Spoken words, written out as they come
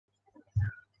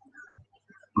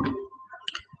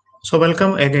So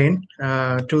welcome again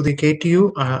to the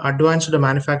KTU Advanced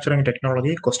Manufacturing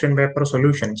Technology Question Paper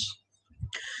Solutions.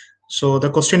 So the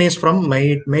question is from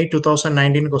May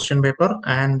 2019 question paper,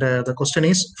 and the question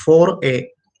is 4A.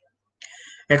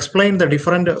 Explain the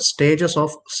different stages of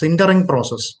sintering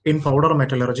process in powder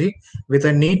metallurgy with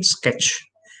a neat sketch.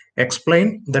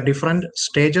 Explain the different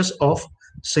stages of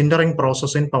sintering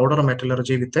process in powder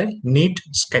metallurgy with a neat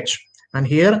sketch. And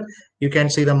here you can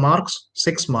see the marks,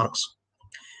 6 marks.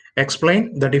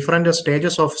 Explain the different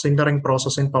stages of sintering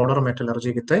process in powder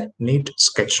metallurgy with a neat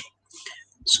sketch.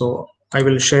 So I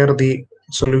will share the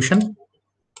solution.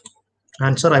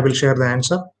 Answer, I will share the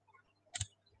answer.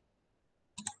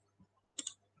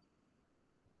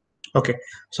 Okay,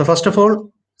 so first of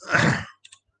all,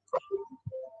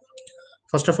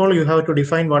 you have to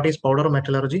define what is powder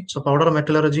metallurgy. So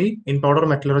in powder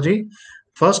metallurgy,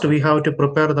 first we have to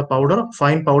prepare the powder.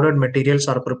 Fine powdered materials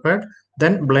are prepared,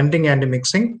 then blending and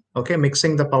mixing. Okay,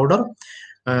 mixing the powder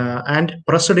and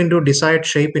pressed into desired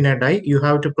shape in a die. You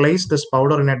have to place this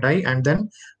powder in a die and then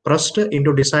pressed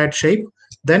into desired shape.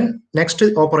 Then next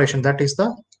operation, that is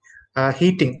the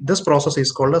heating. This process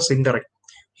is called a sintering,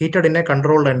 heated in a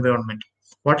controlled environment.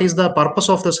 What is the purpose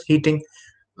of this heating?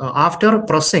 After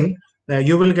pressing,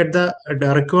 you will get the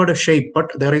required shape,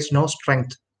 but there is no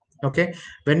strength. Okay,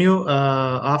 when you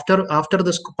after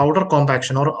this powder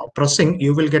compaction or pressing,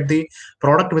 you will get the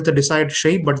product with the desired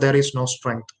shape, but there is no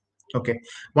strength. Okay,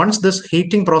 once this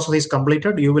heating process is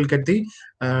completed, you will get the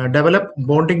develop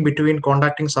bonding between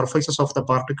contacting surfaces of the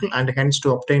particle and hence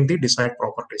to obtain the desired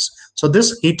properties. So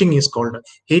this heating is called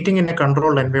heating in a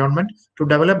controlled environment to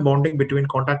develop bonding between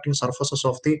contacting surfaces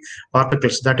of the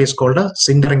particles. That is called a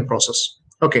sintering process.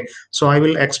 Okay, so I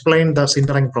will explain the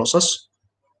sintering process.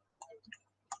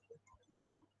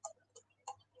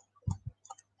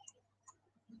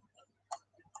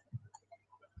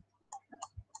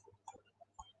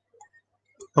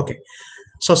 Okay,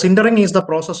 so sintering is the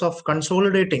process of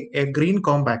consolidating a green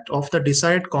compact of the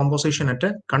desired composition at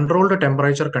a controlled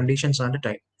temperature, conditions and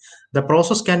time. The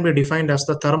process can be defined as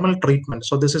the thermal treatment.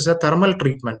 So this is a thermal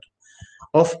treatment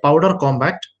of powder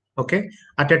compact, okay,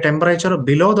 at a temperature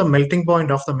below the melting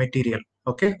point of the material.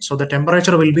 Okay, so the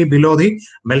temperature will be below the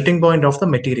melting point of the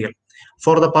material.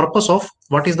 For the purpose of,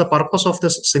 what is the purpose of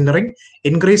this sintering?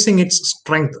 Increasing its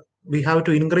strength. We have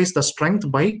to increase the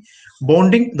strength by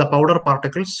bonding the powder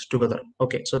particles together.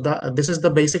 Okay, so this is the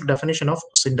basic definition of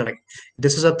sintering.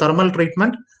 This is a thermal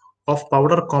treatment of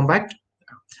powder compact.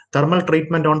 Thermal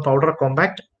treatment on powder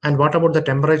compact. And what about the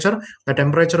temperature? The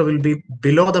temperature will be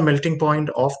below the melting point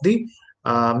of the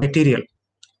material.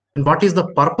 And what is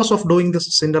the purpose of doing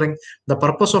this sintering? The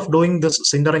purpose of doing this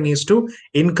sintering is to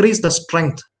increase the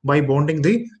strength by bonding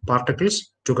the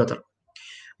particles together.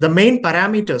 The main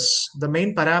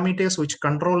parameters which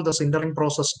control the sintering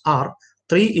process are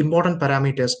three important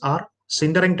parameters: are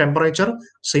sintering temperature,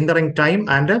 sintering time,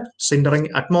 and sintering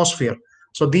atmosphere.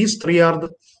 So these three are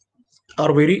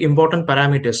very important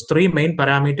parameters, three main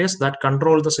parameters that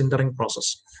control the sintering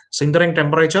process: sintering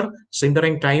temperature,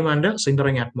 sintering time, and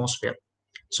sintering atmosphere.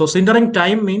 So sintering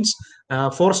time means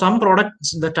for some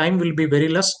products the time will be very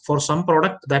less, for some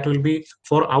product that will be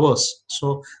for hours.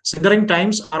 So sintering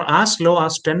times are as low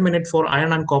as 10 minutes for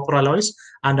iron and copper alloys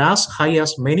and as high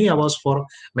as many hours for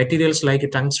materials like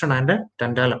tungsten and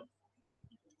tantalum.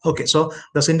 Okay, so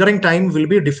the sintering time will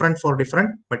be different for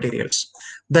different materials.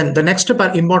 Then the next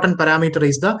important parameter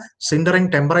is the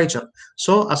sintering temperature.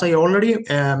 So as I already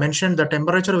mentioned, the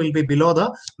temperature will be below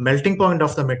the melting point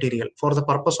of the material for the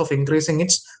purpose of increasing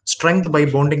its strength by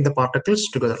bonding the particles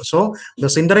together. So the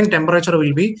sintering temperature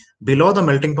will be below the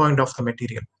melting point of the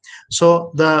material.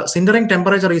 So the sintering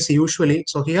temperature is usually,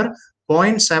 so here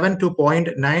 0.7 to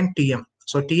 0.9 Tm.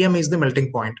 So Tm is the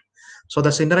melting point. So the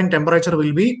sintering temperature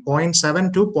will be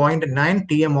 0.7 to 0.9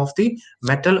 Tm of the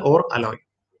metal or alloy.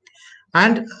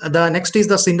 And the next is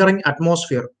the sintering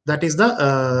atmosphere. That is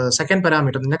the second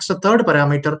parameter. Next, the third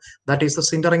parameter, that is the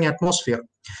sintering atmosphere.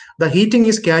 The heating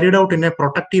is carried out in a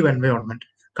protective environment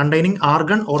containing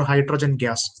argon or hydrogen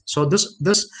gas. So this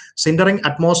sintering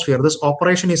atmosphere, this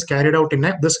operation is carried out in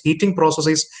this heating process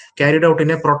is carried out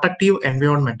in a protective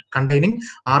environment containing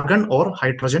argon or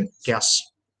hydrogen gas.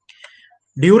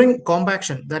 During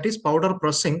compaction, that is powder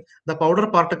pressing, the powder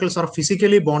particles are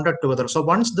physically bonded together. So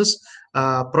once this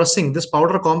pressing, this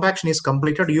powder compaction is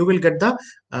completed, you will get the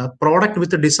product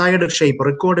with the desired shape,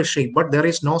 required shape, but there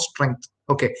is no strength.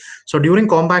 Okay, so during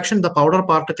compaction, the powder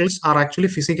particles are actually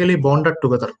physically bonded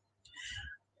together.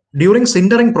 During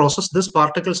sintering process, these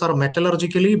particles are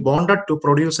metallurgically bonded to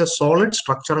produce a solid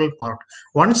structural part.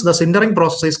 Once the sintering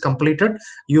process is completed,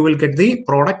 you will get the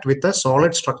product with a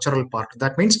solid structural part.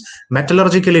 That means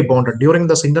metallurgically bonded. During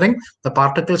the sintering, the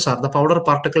powder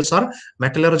particles are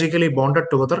metallurgically bonded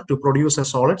together to produce a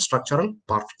solid structural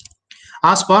part.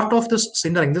 As part of this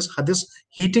sintering, this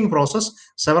heating process,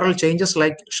 several changes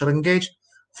like shrinkage,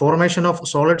 formation of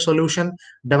solid solution,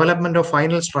 development of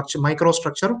final structure,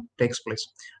 microstructure takes place.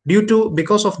 Due to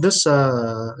this,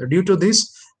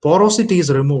 porosity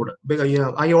is removed.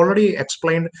 I already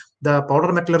explained the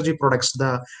powder metallurgy products.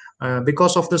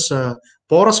 Because of this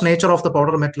porous nature of the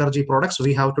powder metallurgy products,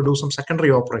 we have to do some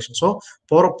secondary operations. So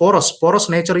porous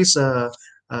nature is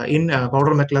in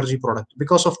powder metallurgy product.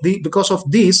 Because of this,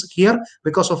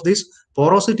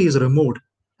 porosity is removed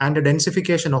and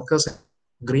densification occurs in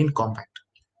green compact.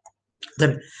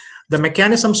 Then the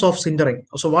mechanisms of sintering.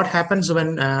 So what happens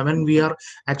when we are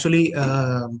actually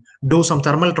do some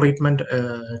thermal treatment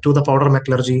to the powder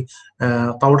metallurgy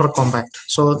powder compact.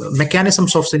 So the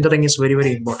mechanisms of sintering is very,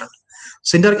 very important.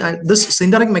 This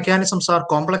sintering mechanisms are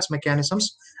complex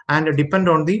mechanisms and depend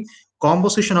on the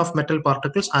composition of metal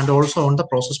particles and also on the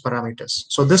process parameters.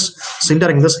 So this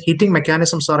heating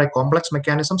mechanisms are a complex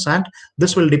mechanisms, and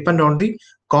this will depend on the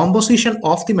composition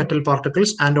of the metal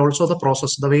particles and also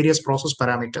the various process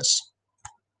parameters.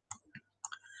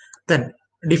 Then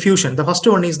diffusion. The first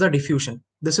one is the diffusion.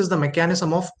 This is the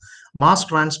mechanism of mass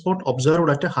transport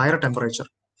observed at a higher temperature.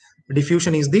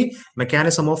 Diffusion is the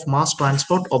mechanism of mass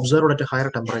transport observed at a higher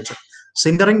temperature.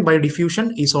 Sintering by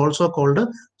diffusion is also called a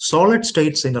solid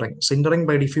state sintering. Sintering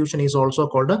by diffusion is also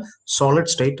called a solid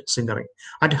state sintering.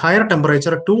 At higher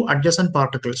temperature, two adjacent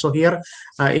particles. So here,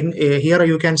 here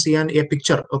you can see a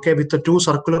picture, okay, with the two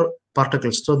circular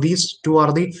particles. So these two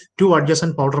are the two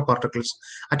adjacent powder particles.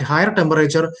 At higher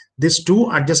temperature, these two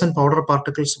adjacent powder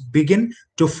particles begin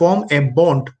to form a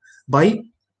bond by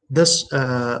this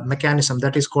mechanism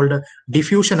that is called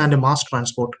diffusion and mass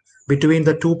transport between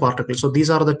the two particles. So these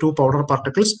are the two powder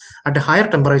particles. At a higher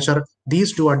temperature,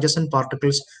 these two adjacent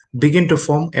particles begin to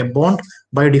form a bond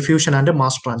by diffusion and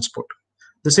mass transport.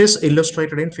 This is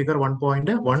illustrated in figure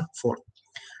 1.14.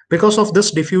 Because of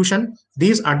this diffusion,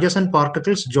 these adjacent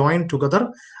particles join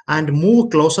together and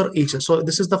move closer each. So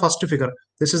this is the first figure.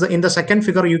 In the second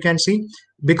figure, you can see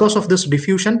because of this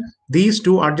diffusion, these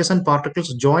two adjacent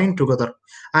particles join together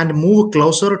and move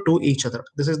closer to each other.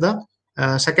 This is the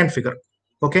second figure.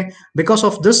 Okay. Because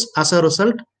of this, as a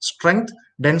result, strength,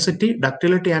 density,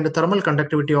 ductility, and thermal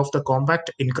conductivity of the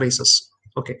compact increases.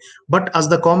 Okay. But as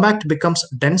the compact becomes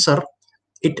denser,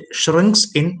 it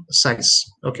shrinks in size.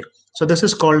 Okay. So this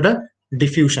is called a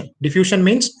diffusion. Diffusion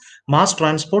means mass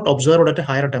transport observed at a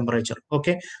higher temperature.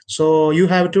 Okay. So you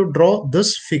have to draw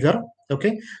this figure.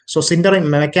 Okay. So sintering,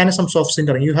 mechanisms of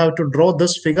sintering, you have to draw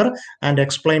this figure and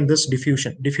explain this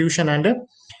diffusion and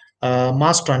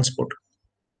mass transport.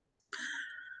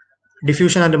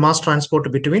 Diffusion and mass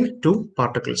transport between two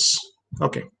particles.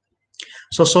 Okay.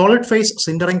 So solid phase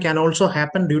sintering can also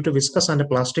happen due to viscous and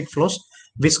plastic flows.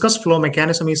 Viscous flow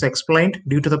mechanism is explained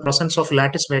due to the presence of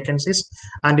lattice vacancies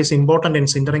and is important in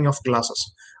sintering of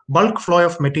glasses. Bulk flow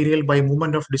of material by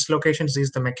movement of dislocations is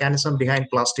the mechanism behind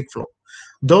plastic flow.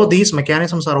 Though these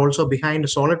mechanisms are also behind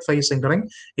solid phase sintering,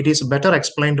 it is better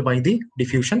explained by the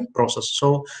diffusion process.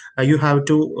 So you have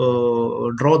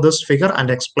to draw this figure and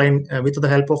explain with the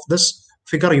help of this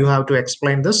figure, you have to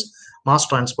explain this mass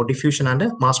transport, diffusion and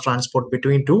mass transport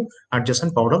between two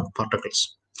adjacent powder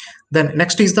particles. Then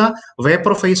next is the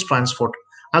vapor phase transport.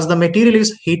 As the material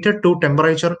is heated to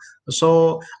temperature,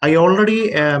 so I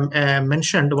already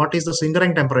mentioned what is the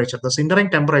sintering temperature. The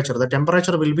sintering temperature, the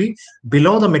temperature will be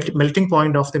below the melting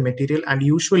point of the material, and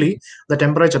usually the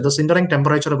sintering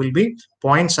temperature will be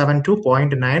 0.7 to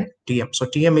 0.9 Tm. So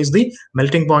Tm is the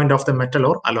melting point of the metal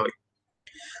or alloy.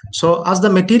 So as the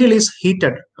material is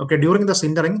heated, okay, during the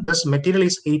sintering, this material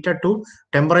is heated to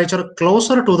temperature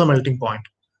closer to the melting point.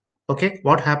 Okay,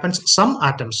 what happens? Some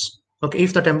atoms, okay,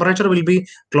 if the temperature will be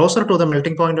closer to the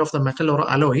melting point of the metal or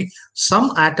alloy,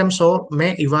 some atoms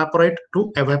may evaporate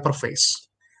to a vapor phase.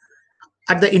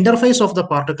 At the interface of the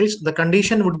particles, the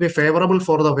condition would be favorable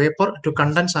for the vapor to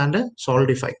condense and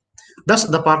solidify. Thus,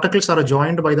 the particles are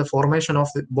joined by the formation of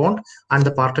the bond and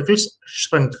the particles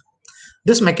shrink.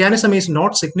 This mechanism is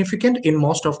not significant in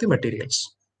most of the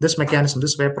materials. This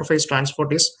vapor phase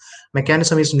transport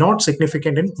mechanism is not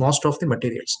significant in most of the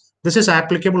materials. This is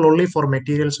applicable only for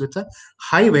materials with a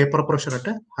high vapor pressure at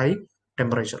a high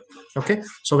temperature. Okay.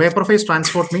 So vapor phase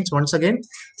transport means, once again,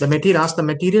 as the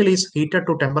material is heated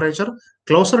to temperature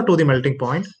closer to the melting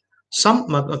point, Some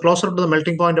closer to the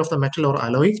melting point of the metal or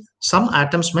alloy, some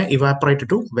atoms may evaporate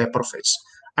to vapor phase.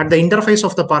 At the interface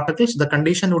of the particles, the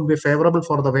condition would be favorable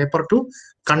for the vapor to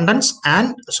condense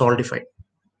and solidify.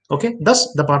 Okay,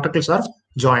 thus the particles are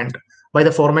joined by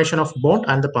the formation of bond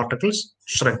and the particles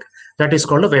shrink. That is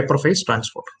called a vapor phase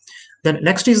transport. Then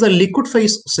next is the liquid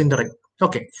phase sintering.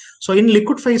 Okay, so in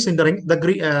liquid phase sintering,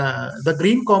 the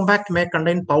green compact may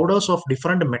contain powders of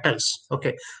different metals.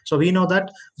 Okay, so we know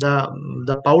that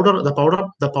the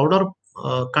powder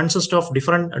consists of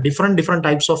different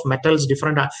types of metals,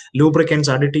 different lubricants,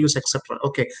 additives, etc.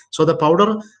 Okay, so the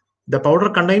powder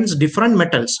contains different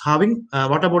metals having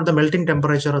what about the melting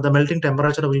temperature? The melting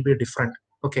temperature will be different.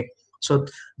 Okay, so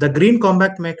the green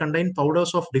compact may contain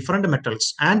powders of different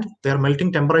metals and their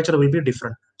melting temperature will be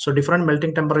different. So different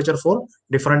melting temperature for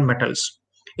different metals.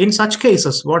 In such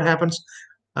cases, what happens?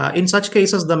 In such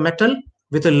cases, the metal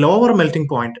with a lower melting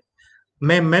point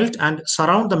may melt and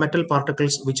surround the metal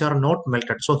particles which are not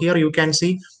melted. So here you can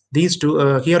see these two.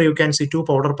 Here you can see two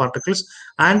powder particles,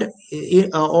 and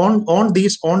on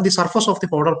the surface of the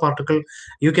powder particle,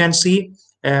 you can see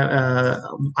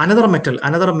another metal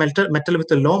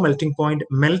with a low melting point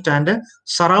melt and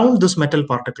surround these metal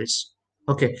particles.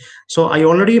 Okay, so I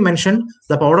already mentioned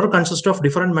the powder consists of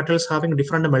different metals having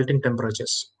different melting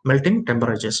temperatures.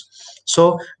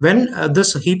 So when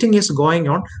this heating is going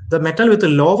on, the metal with a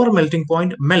lower melting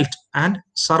point melt and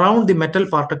surround the metal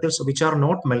particles which are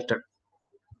not melted.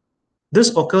 This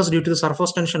occurs due to the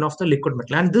surface tension of the liquid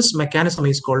metal, and this mechanism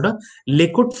is called a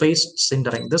liquid phase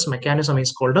sintering. This mechanism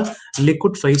is called a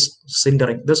liquid phase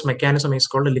sintering. This mechanism is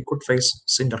called a liquid phase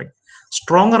sintering.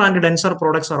 Stronger and denser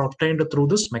products are obtained through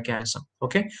this mechanism.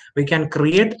 Okay, we can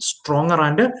create stronger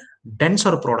and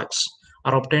denser products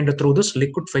are obtained through this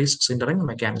liquid phase sintering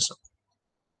mechanism.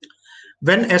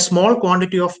 When a small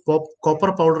quantity of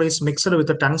copper powder is mixed with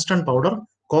a tungsten powder,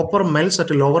 copper melts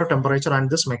at a lower temperature and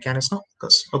this mechanism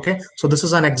occurs. Okay, so this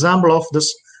is an example of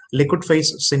this liquid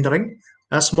phase sintering.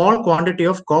 A small quantity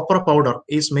of copper powder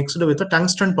is mixed with a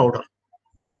tungsten powder.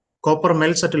 Copper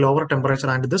melts at a lower temperature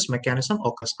and this mechanism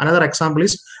occurs. Another example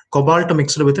is cobalt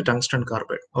mixed with tungsten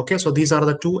carbide. Okay, so these are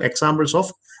the two examples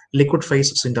of liquid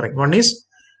phase sintering. One is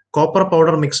copper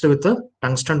powder mixed with the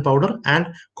tungsten powder and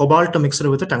cobalt mixed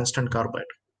with the tungsten carbide.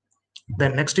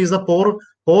 Then next is the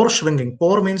pore shrinking.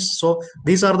 Pore means, so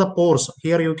these are the pores.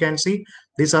 Here you can see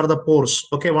these are the pores.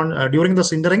 Okay, during the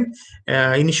sintering,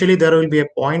 initially there will be a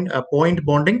point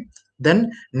bonding,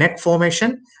 then neck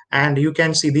formation, and you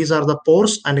can see these are the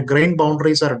pores and grain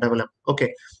boundaries are developed.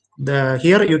 Okay,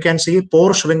 here you can see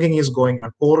pore shrinking is going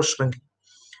on. Pore shrinking.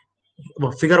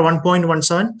 Figure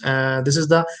 1.17, this is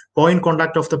the point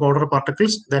contact of the powder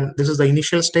particles. Then this is the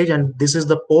initial stage and this is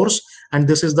the pores and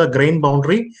this is the grain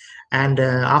boundary. And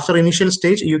after initial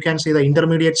stage, you can see the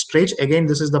intermediate stage. Again,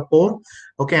 this is the pore.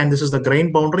 Okay, and this is the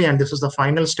grain boundary and this is the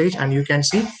final stage. And you can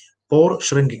see pore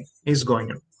shrinking is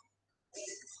going on.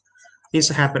 Is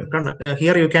happened.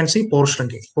 Here you can see pore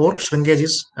shrinking. Pore shrinkage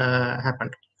is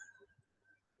happened.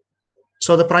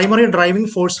 So the primary driving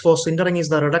force for sintering is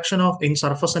the reduction in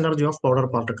surface energy of powder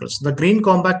particles. The green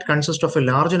compact consists of a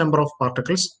large number of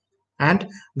particles and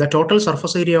the total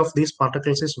surface area of these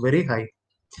particles is very high.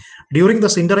 During the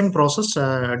sintering process,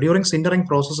 and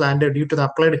due to the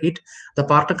applied heat, the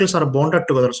particles are bonded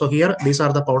together. So here, these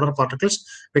are the powder particles.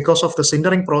 Because of the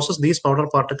sintering process, these powder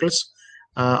particles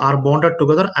are bonded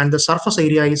together and the surface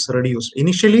area is reduced.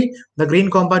 Initially, the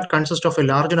green compact consists of a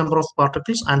large number of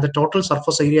particles and the total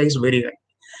surface area is very high.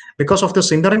 Because of the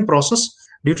sintering process,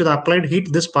 due to the applied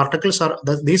heat, these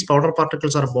powder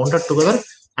particles are bonded together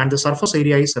and the surface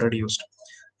area is reduced.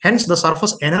 Hence, the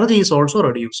surface energy is also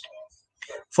reduced.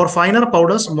 For finer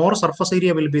powders, more surface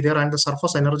area will be there and the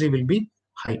surface energy will be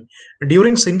high.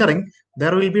 During sintering,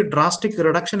 there will be drastic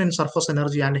reduction in surface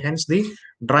energy and hence the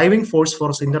driving force for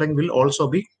sintering will also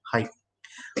be high.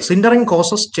 Sintering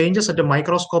causes changes at a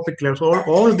microscopic level. So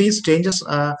all these changes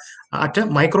at a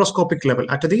microscopic level,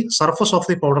 at the surface of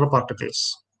the powder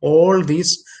particles. All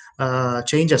these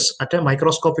changes at a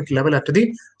microscopic level at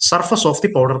the surface of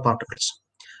the powder particles.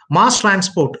 Mass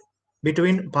transport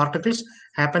between particles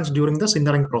happens during the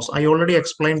sintering process. I already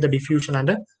explained the diffusion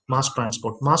and mass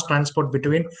transport. Mass transport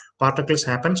between particles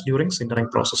happens during sintering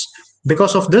process.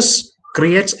 Because of this,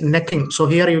 creates necking. So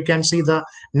here you can see the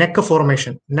neck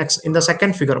formation. Next, in the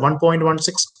second figure,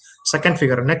 1.16, second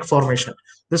figure, neck formation.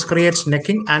 This creates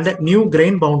necking and new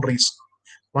grain boundaries.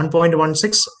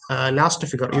 1.16, last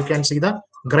figure, you can see the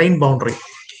grain boundary.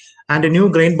 And new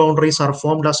grain boundaries are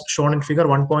formed as shown in figure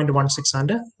 1.16 and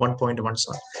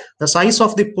 1.17. The size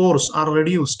of the pores are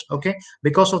reduced, okay?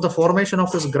 Because of the formation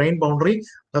of this grain boundary,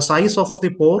 the size of the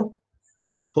pore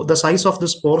the size of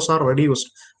these pores are reduced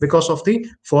because of the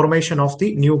formation of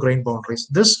the new grain boundaries.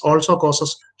 This also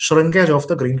causes shrinkage of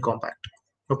the grain compact.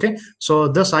 Okay, so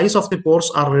the size of the pores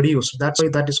are reduced. That's why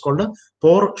that is called a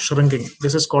pore shrinking.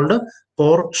 This is called a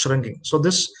pore shrinking. So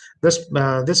this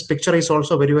picture is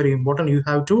also very, very important. You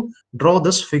have to draw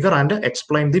this figure and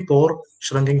explain the pore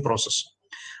shrinking process.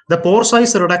 The pore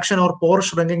size reduction or pore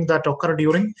shrinking that occur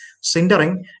during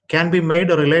sintering can be made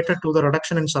related to the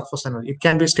reduction in surface energy. It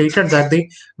can be stated that the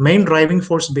main driving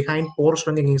force behind pore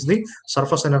shrinking is the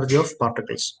surface energy of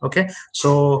particles. Okay,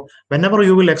 so whenever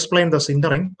you will explain the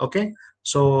sintering, okay,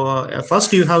 so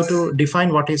first you have to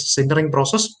define what is sintering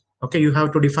process. Okay, you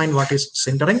have to define what is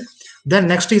sintering. Then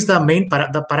next is the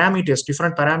the parameters,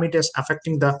 different parameters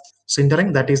affecting the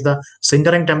sintering. That is the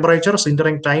sintering temperature,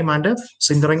 sintering time, and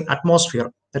sintering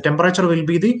atmosphere. The temperature will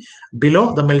be the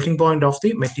below the melting point of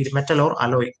the metal or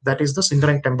alloy. That is the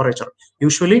sintering temperature.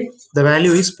 Usually the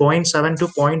value is 0.7 to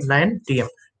 0.9 TM.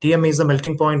 TM is the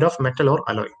melting point of metal or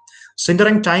alloy.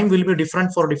 Sintering time will be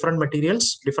different for different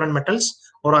materials, different metals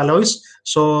or alloys.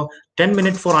 So 10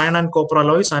 minutes for iron and copper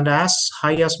alloys, and as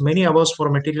high as many hours for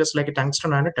materials like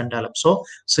tungsten and tantalum. So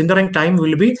sintering time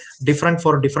will be different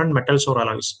for different metals or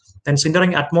alloys. Then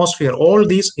sintering atmosphere, all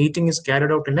these heating is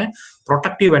carried out in a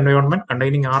protective environment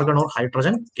containing argon or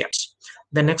hydrogen gas.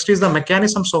 The next is the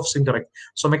mechanisms of sintering.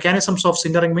 So mechanisms of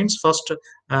sintering means first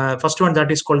one, that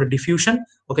is called diffusion.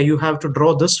 Okay, you have to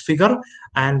draw this figure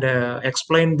and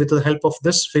explain with the help of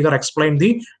this figure, explain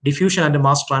the diffusion and the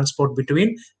mass transport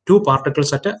between two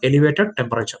particles at an elevated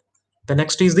temperature. The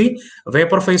next is the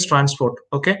vapor phase transport.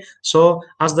 Okay, so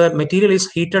as the material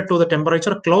is heated to the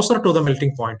temperature closer to the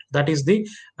melting point, that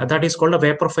is called a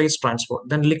vapor phase transport.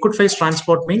 Then liquid phase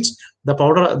transport means the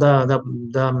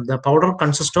powder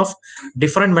consists of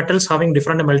different metals having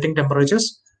different melting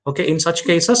temperatures. Okay, in such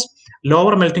cases,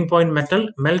 lower melting point metal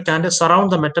melt and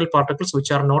surround the metal particles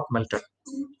which are not melted.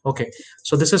 Okay,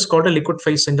 so this is called a liquid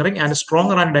phase sintering, and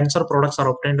stronger and denser products are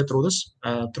obtained through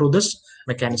this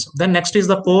mechanism. Then next is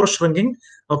the pore shrinking.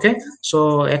 Okay,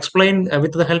 so explain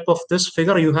with the help of this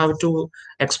figure, you have to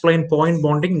explain point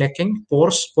bonding, necking,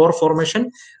 pores, pore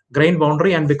formation, grain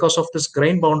boundary, and because of this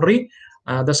grain boundary,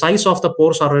 the size of the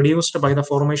pores are reduced by the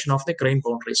formation of the grain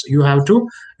boundaries. You have to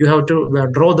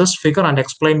draw this figure and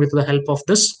explain with the help of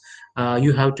this.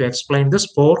 You have to explain this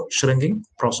pore shrinking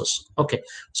process. Okay,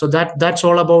 so that's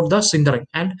all about the sintering.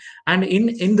 And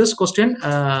in this question,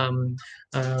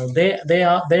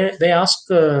 they ask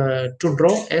to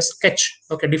draw a sketch.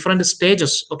 Okay, different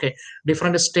stages. Okay,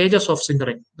 different stages of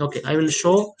sintering. Okay, I will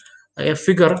show a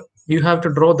figure. You have to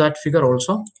draw that figure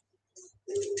also.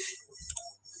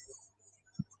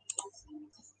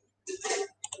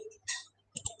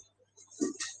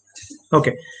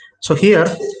 Okay, so here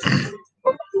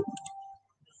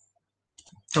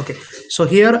okay, so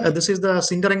here this is the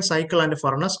sintering cycle and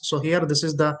furnace. So here this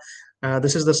is the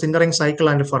sintering cycle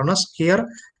and furnace. Here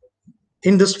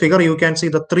in this figure you can see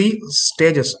the three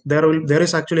stages. There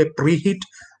is actually a preheat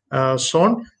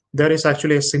zone, there is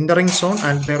actually a sintering zone,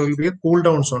 and there will be a cool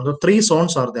down zone. The three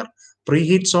zones are there: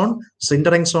 preheat zone,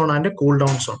 sintering zone, and a cool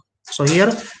down zone. So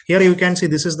here you can see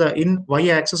this is the, in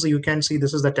y-axis you can see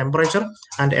this is the temperature,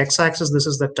 and x-axis this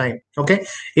is the time. Okay,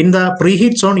 in the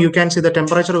preheat zone you can see the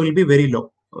temperature will be very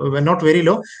low, not very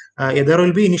low. There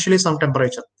will be initially some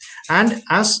temperature, and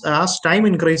as time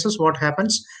increases, what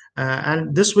happens,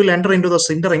 and this will enter into the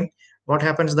sintering. What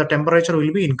happens, the temperature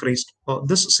will be increased. So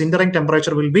this sintering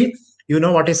temperature will be, you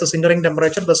know what is the sintering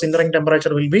temperature? The sintering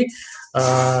temperature will be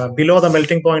below the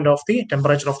melting point of the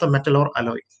temperature of the metal or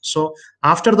alloy. So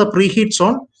after the preheat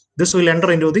zone, this will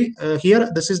enter into the here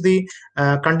this is the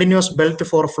continuous belt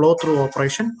for flow through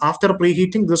operation. After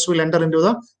preheating, this will enter into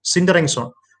the sintering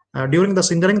zone. During the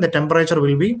sintering, the temperature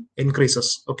will be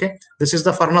increases. Okay, this is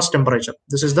the furnace temperature.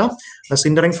 This is the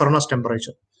sintering furnace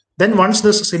temperature. Then once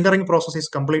this sintering process is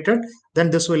completed, then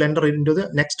this will enter into the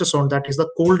next zone, that is the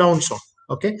cool down zone.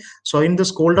 Okay, so in this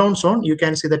cool down zone, you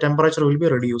can see the temperature will be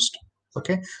reduced.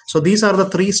 Okay, so these are the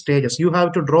three stages. You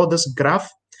have to draw this graph.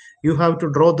 You have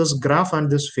to draw this graph and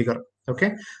this figure.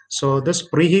 Okay, so this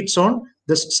preheat zone,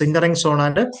 this sintering zone,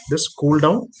 and this cool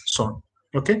down zone.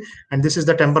 Okay, and this is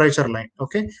the temperature line.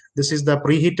 Okay, this is the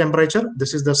preheat temperature,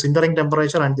 this is the sintering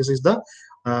temperature, and this is the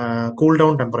cool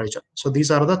down temperature. So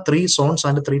these are the three zones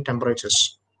and three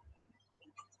temperatures.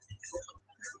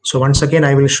 So once again,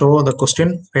 I will show the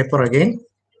question paper again.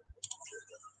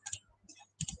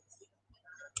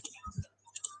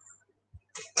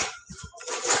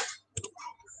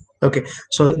 Okay,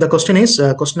 so the question is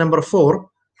question number 4.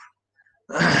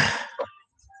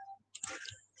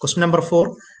 Question number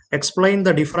 4. Explain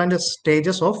the different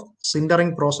stages of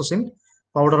sintering process in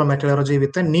powder metallurgy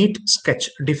with a neat sketch.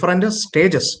 Different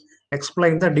stages.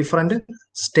 Explain the different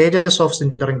stages of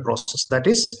sintering process. That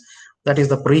is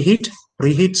the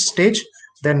preheat stage.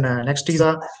 Then next is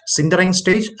the sintering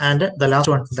stage, and the last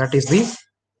one, that is the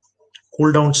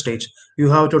cool down stage. You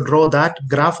have to draw that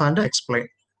graph and explain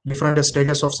different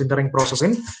stages of sintering process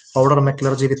in powder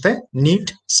metallurgy with a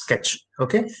neat sketch.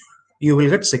 Okay, you will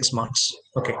get 6 marks.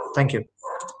 Okay, thank you.